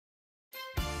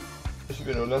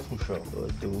იმერულად მუშაობ.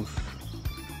 დუს.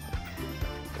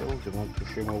 ეულზე მან თუ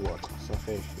შემოვაწყა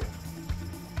სახეში.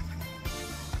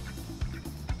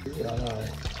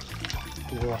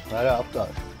 არა,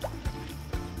 აფტარ.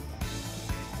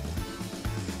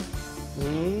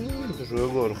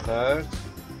 როგორ ხარ?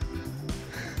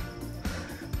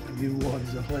 გიუარი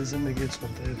ახლა ისე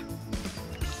მეგეწონდა.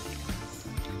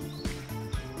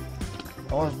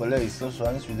 ამას ბოლე ისოს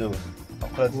ვანის ვიდეო.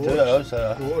 ახლა ძელა რა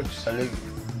არა. გოჭი. სალე.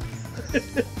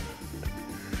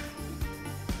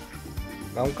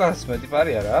 გამკარს მეტი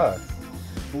პარი არა?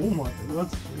 უმა,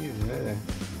 რაც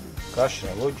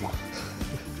გაშრა ლოჯი.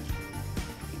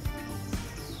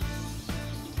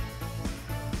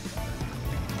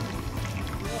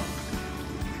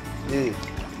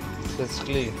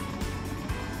 ცეცხლი.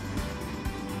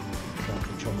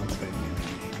 ჩომაწვენი.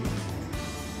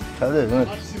 ჩადე რა?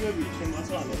 მაქსიმები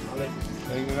შემაწალე, მალე.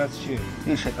 ეგრაცი.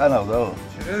 ის შეკანავდა?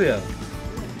 შეგედია?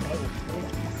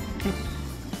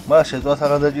 მას შეწვა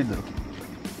საღადაჭიდრო.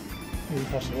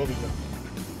 ფასოვიდა.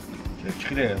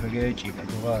 ჩხრე, ეგეჭიკა,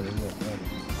 თუღარ ეგ.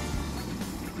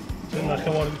 ძენ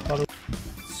ნახევარი ფარო.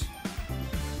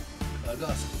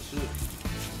 აგას.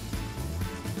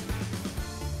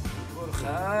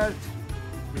 ხარ?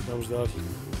 დავსდარ.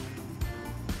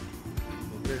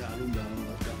 მოგერ ალუნდა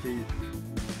კაფე.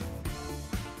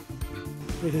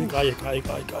 მე კაი.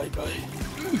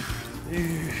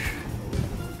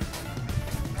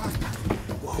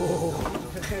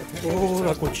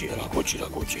 რა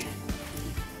გოჭი.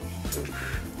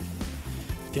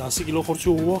 100 კილო ხორცი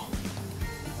უვა.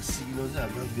 100 კილოზე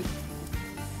არ გავდგე.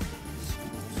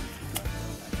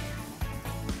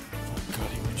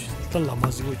 კარი გოჭი. და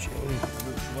ლამაზი გოჭი.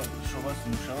 შობას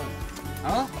მუშაობ.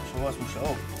 შობას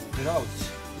მუშაობ. რა ვიცი.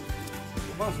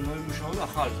 შობას მოიმუშაო და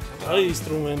ახალი. აი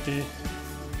ინსტრუმენტი.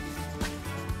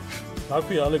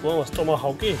 აკვი ალეკო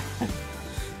სტომაჰავკი.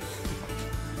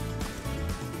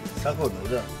 საკონო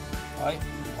და აი,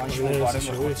 ვანში მოვარე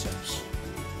მოხოცებს.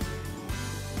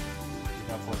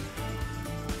 საკონო.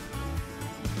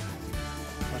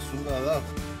 ასუნდა რა?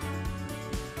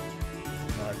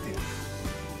 მარტი.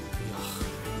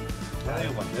 აი,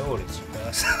 ვარ მეორიც.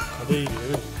 გადაიგე.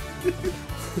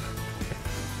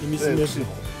 იმის მერე.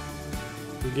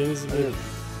 გენიზ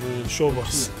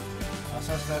შობას.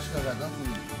 ასას დაშკა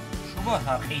გადახული. შობა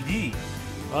ხაყიდი?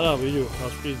 არა, ვიდეო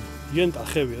ხაყიდი. იანტა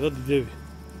ხებია და დიდები.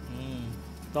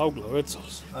 დაუგლა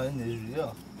ვერცავს. აი ნეჟია.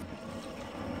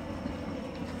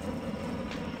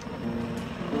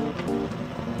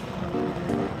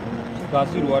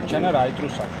 გაზი რო არჩენა რა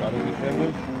იტრუსავს, არ ვიყრები.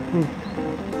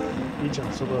 იჭა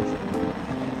სწორედ.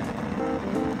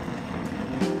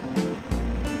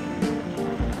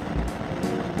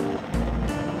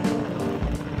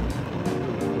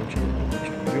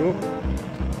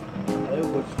 აი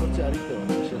გოჭი არ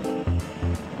იქნება შენ.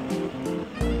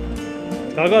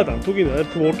 დაგატან თუ კიდე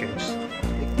ერთ ვორკენს.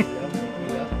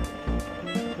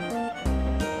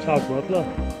 ჩავთვალა?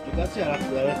 კაცი არ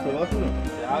ახლა თუ?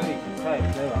 აი,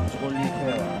 ხაიხება, სკოლი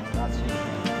ხება, კაცი.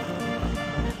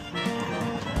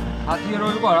 ათი რო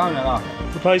იყო რა რა.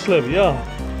 ფაისლებია?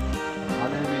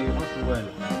 ადები იყო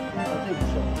სუღელი. ადები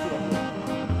შევხურა.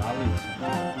 ავი.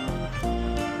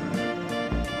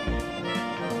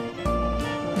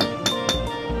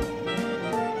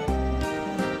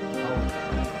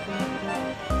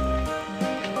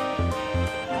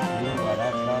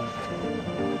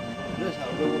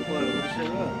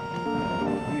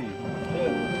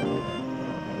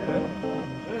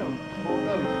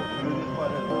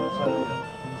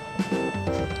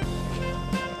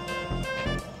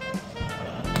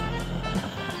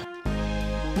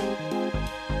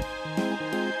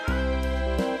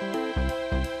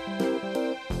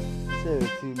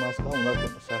 ერთი მასკა უნდა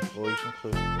ქონდეს ახლა ორი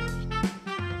შემთხვევით.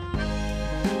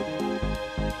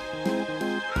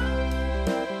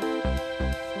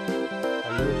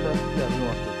 ალეუშას არ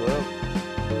მოახდინო.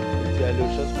 ერთი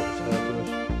ალეუშას ხოს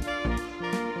რაღაცაში.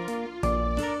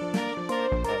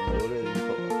 მეორე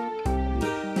იყო.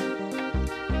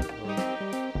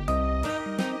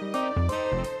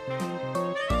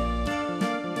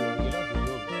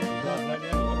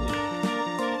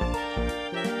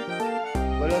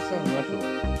 ყველასთან ნახო,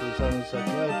 თუ სამი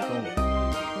საქმე ხომ.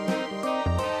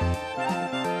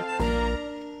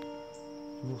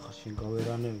 ნუ ხაში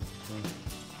გავერანები.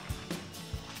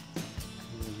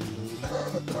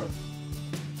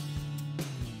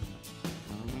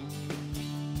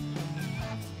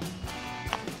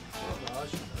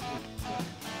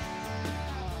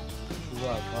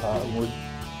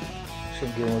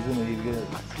 შეგემოზე მიგიგე.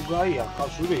 გაია,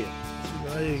 კავშირია.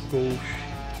 აი გოუშ.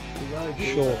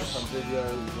 შოს.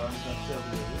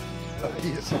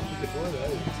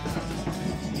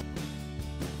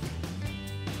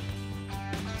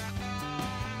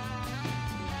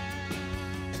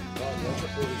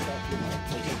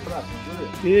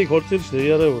 კი, ქორწილში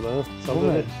დაიარებოდა,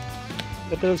 სამწუხაროდ.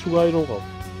 ეპერს უგაირონ ყავ.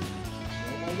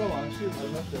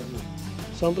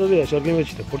 სამტრედია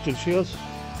შარგემეთში და ქორწილშიაც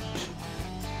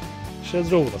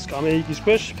შეძროობდა სკამეიკის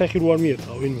ქვეშ, ფეხი რო არ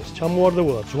მიერთა ვინმეს,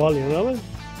 ჩამოواردებოდა ძვალი ამავე,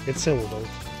 ეცემოდა.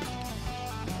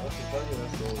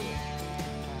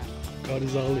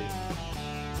 გარიზალი.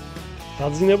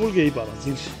 დაძინებული გეიპარა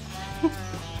ძილში.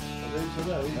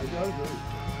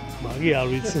 მაგი არ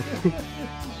ვიცი.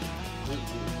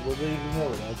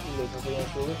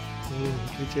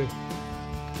 ბიჭებმა.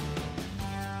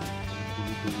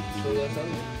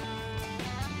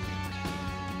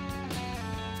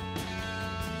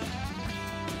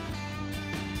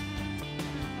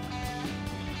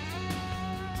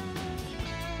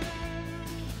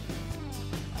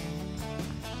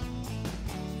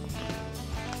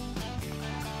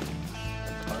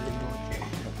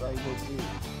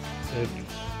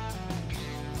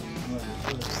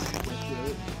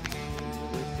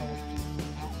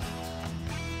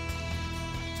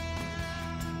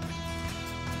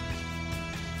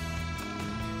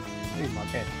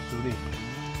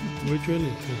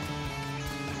 Goccioli.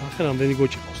 Anche non vedi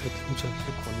gocci così, non c'è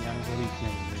più con gli algoritmi.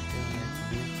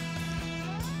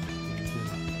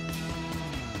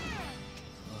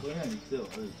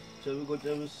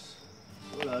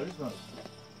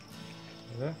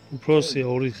 Un prossimo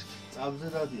oris.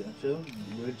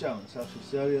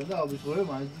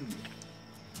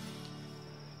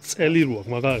 წელი როა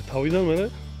მაგარი თავიდან მე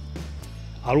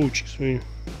არ უჭის ვინ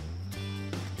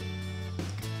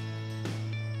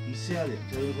ისე არის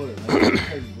ჯერგორე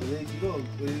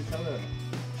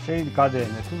შეიძლება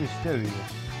გადაენე თუ ისე ვიღო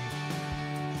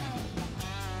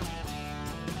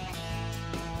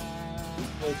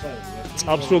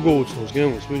წაფს რო გოუცნოს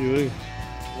გემოს ვიჯო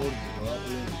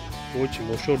გოჭი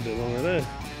მოშორდება მე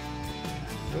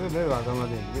მე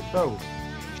ვაგამადენი გეტაუ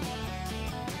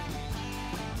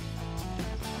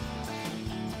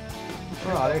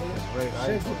არ ეკნე,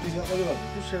 აი, შეიძლება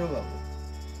თუ შეიძლება.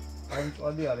 აი,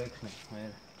 წვალი არ ეკნე, მე.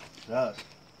 რას?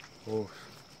 ო.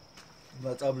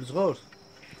 მაწაბლის ღორს?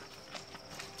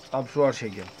 წაბს არ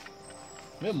შეგე.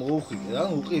 მე მოუხიდე, ან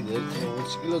უყიდე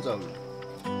 20 კილო წაბლი.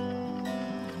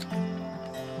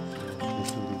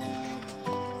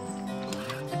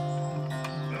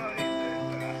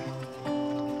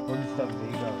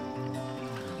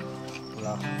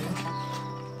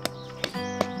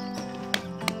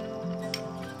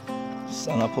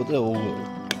 Sanapode over.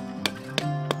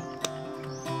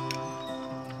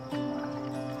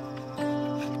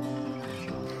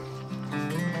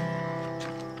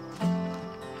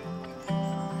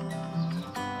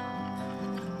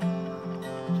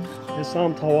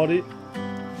 Some tawari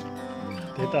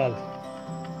detal.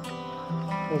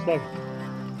 What's that?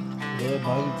 Yeah,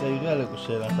 bagi cayunya lagi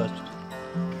share atas.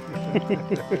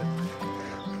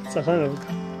 Sakana.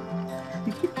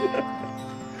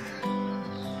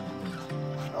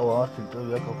 Oh, acho que eu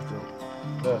ia copiar.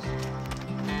 Desce.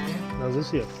 Mas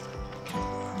esse é.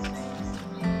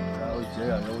 Ah, o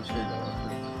dia eu sei da.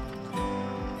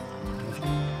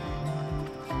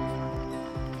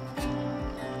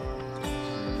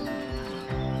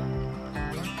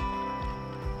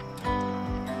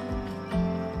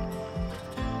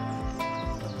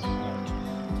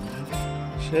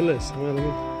 Sheles, mano.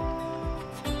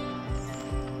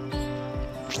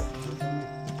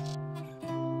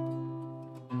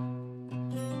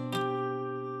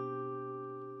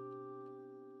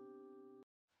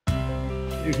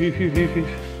 Hi.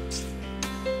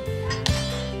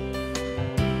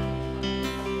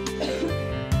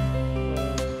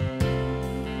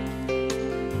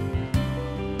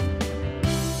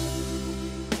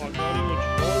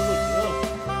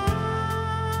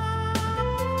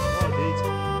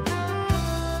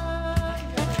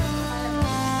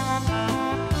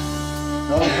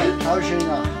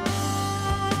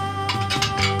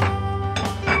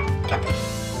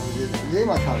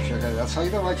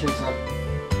 Sayıda var çeksen.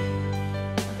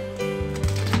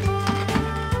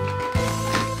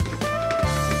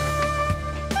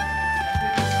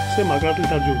 Se magari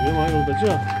sta giù, ma io da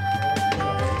già.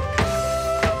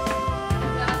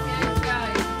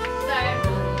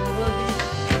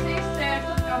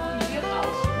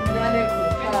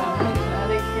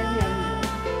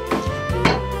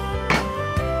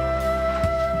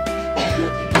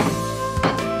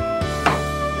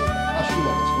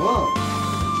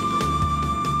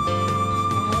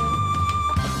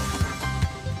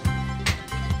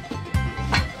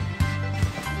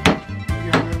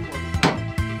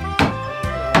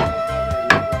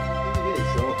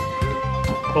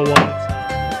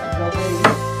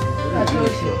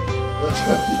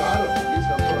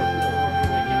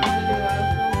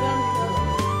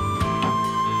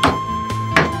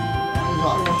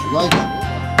 Vai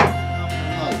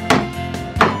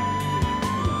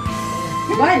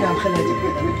nam xeledi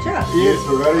bıçak.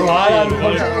 Isso,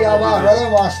 garoto. Ya var,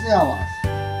 hadi vasni ama.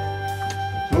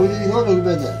 Söyle diyor da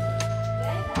gülbede.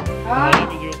 Ha.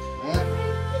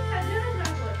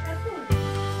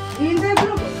 İnde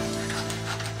dur.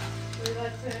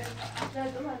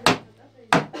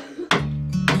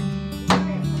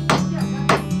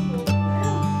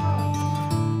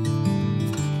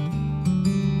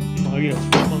 Магия.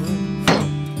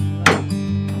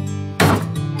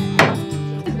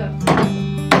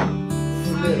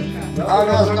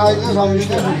 Ağız kaydını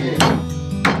sanmıştım.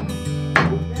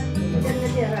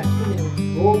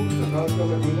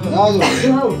 Ne oldu?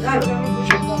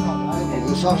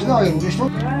 Saçını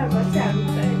ayırmıştım.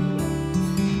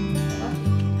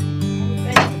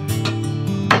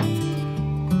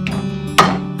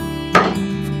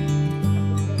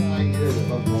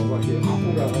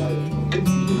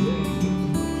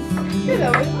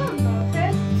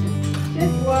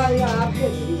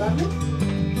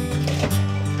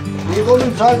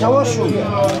 이거는 잘 잡았어.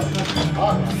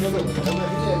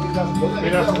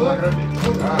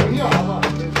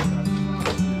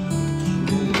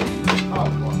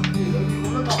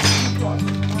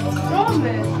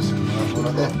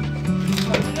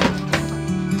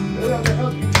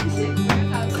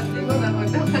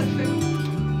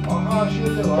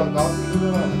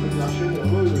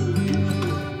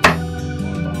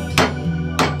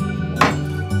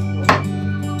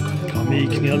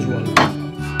 Amiknia żual.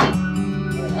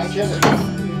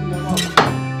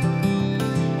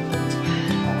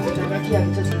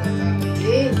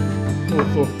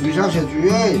 위상세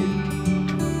주의.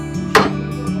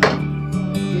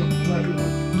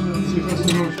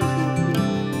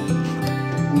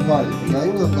 우발, 야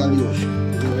이거 갈리오시.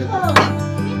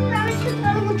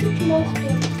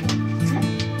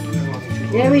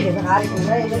 예비를 가리고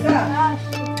내가.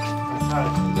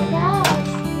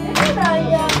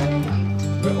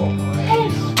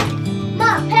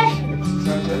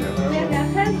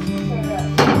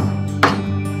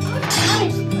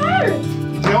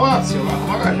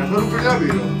 magari non lo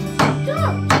capito.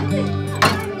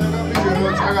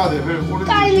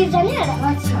 Dai, migliore.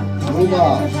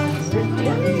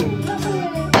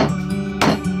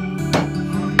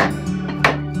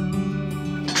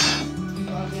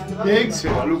 Keks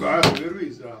var, Luca, per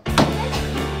vista.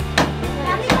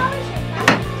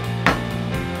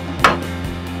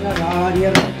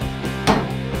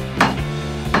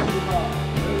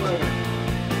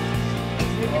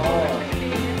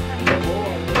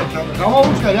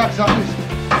 გამოვუჩქარი აქ სახლის.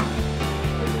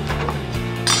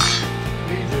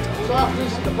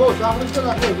 სახლის, ხო, სახლის და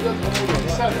ნახე, ვიდრე გამოვიდა.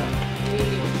 ისაა.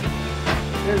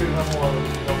 მე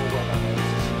გამოვიდა.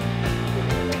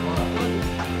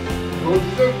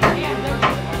 როძე.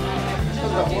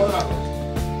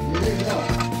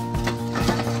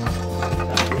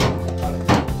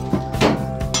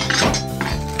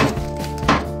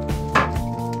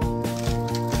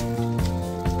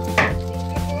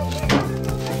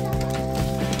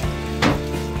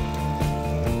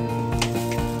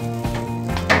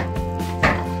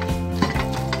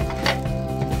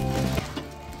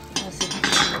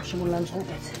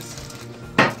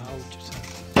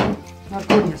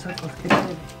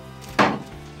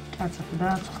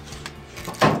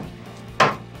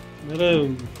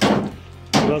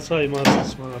 რაცა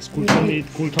იმას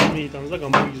გულთან მიიტანს და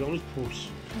გამოგიგზავნის ფულს.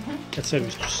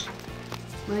 ეცებისთვის.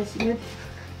 მაისმეთ.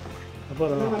 აბა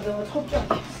რა.